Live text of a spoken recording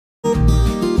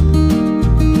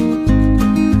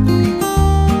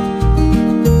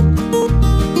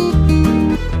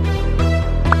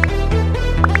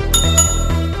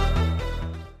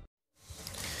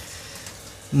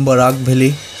Barack valley,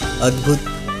 अद्भुत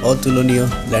अतुलनीय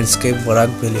landscape. Barack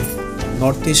valley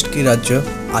north east की राज्य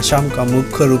असम का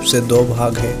मुख्य रूप से दो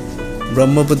भाग है,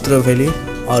 ब्रह्मपुत्र वैली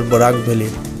और बराक वैली।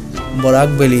 बराक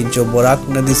वैली जो बराक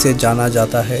नदी से जाना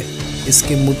जाता है,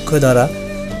 इसकी मुख्य धारा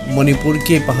मणिपुर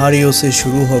की पहाड़ियों से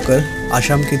शुरू होकर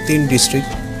असम की 3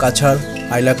 डिस्ट्रिक्ट cachar,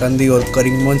 हाइलाकंदी और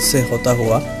करीमगंज से होता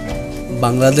हुआ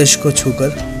बांग्लादेश को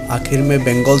छूकर आखिर में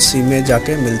बंगाल सी में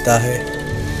जाके मिलता है।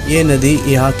 ये नदी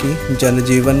यहाँ की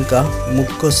जनजीवन का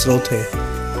मुख्य स्रोत है।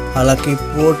 हालांकि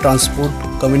पुअर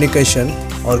ट्रांसपोर्ट, कम्युनिकेशन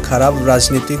और ख़राब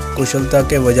राजनीतिक कुशलता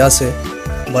के वजह से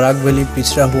बराक वैली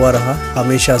पिछड़ा हुआ रहा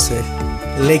हमेशा से।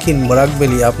 लेकिन बराक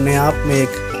वैली अपने आप में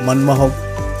एक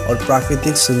मनमोहक और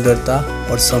प्राकृतिक सुंदरता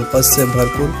और संपदा से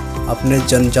भरपूर अपने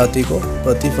जनजाति को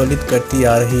प्रतिफलित करती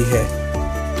आ रही है।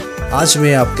 आज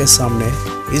मैं आपके सामने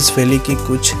इस वैली की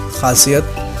कुछ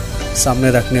खासियत सामने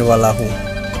रखने वाला हूँ।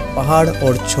 पहाड़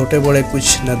और छोटे बड़े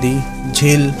कुछ नदी,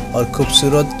 झील और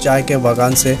खूबसूरत चाय के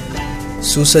बागान से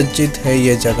सुसज्जित है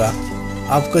ये जगह।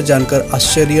 आपको जानकर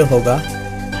आश्चर्य होगा,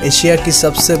 एशिया की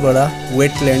सबसे बड़ा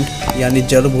वेटलैंड यानी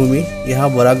जलभूमि यहाँ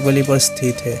बराक वैली पर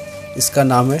स्थित है। इसका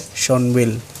नाम है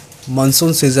शोनबिल।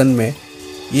 मानसून सीज़न में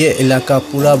ये इलाका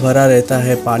पूरा भरा रहता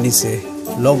है पानी से।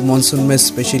 लोग मानसून में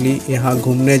स्पेशली यहाँ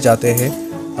घूमने जाते हैं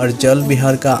और जल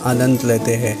विहार का आनंद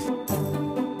लेते हैं।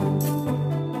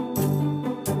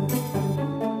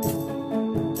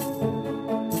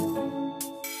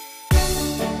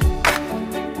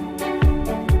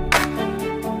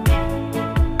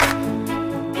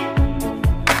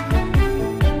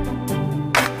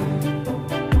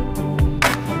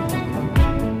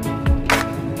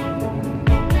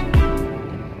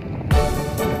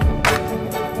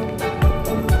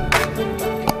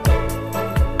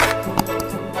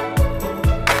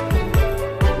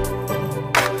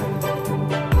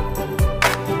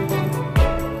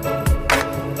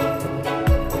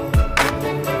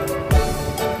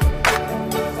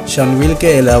 शोनबिल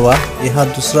के अलावा यहाँ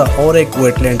दूसरा और एक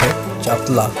वेटलैंड है,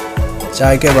 चातला।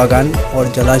 चाय के बागान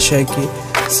और जलाशय की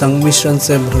संमिश्रण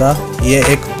से भरा ये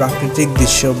एक प्राकृतिक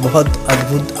दृश्य बहुत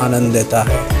अद्भुत आनंद देता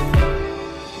है।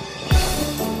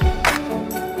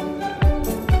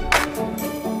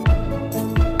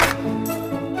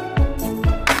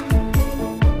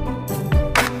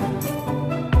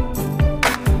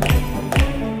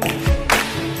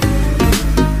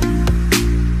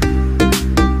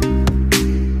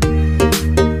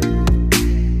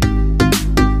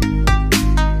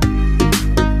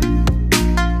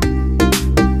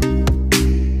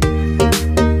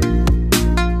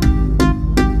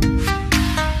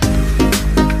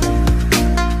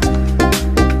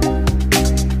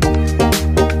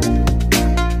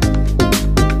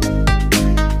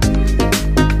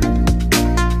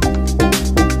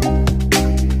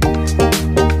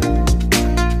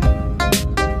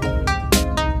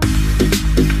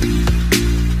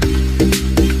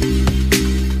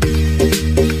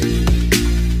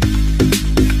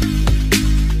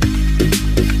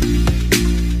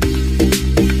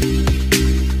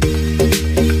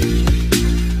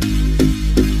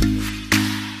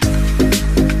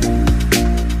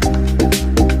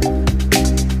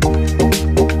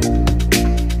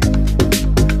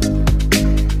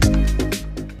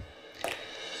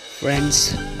 फ्रेंड्स,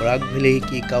 बराक वैली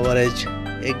की कवरेज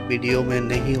एक वीडियो में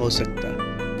नहीं हो सकता।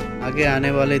 आगे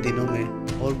आने वाले दिनों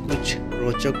में और कुछ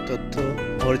रोचक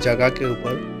तथ्यों और जगह के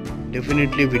ऊपर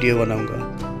डेफिनेटली वीडियो बनाऊंगा।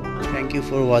 Thank you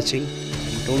for watching.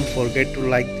 Don't forget to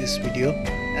like this video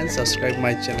and subscribe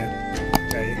my channel.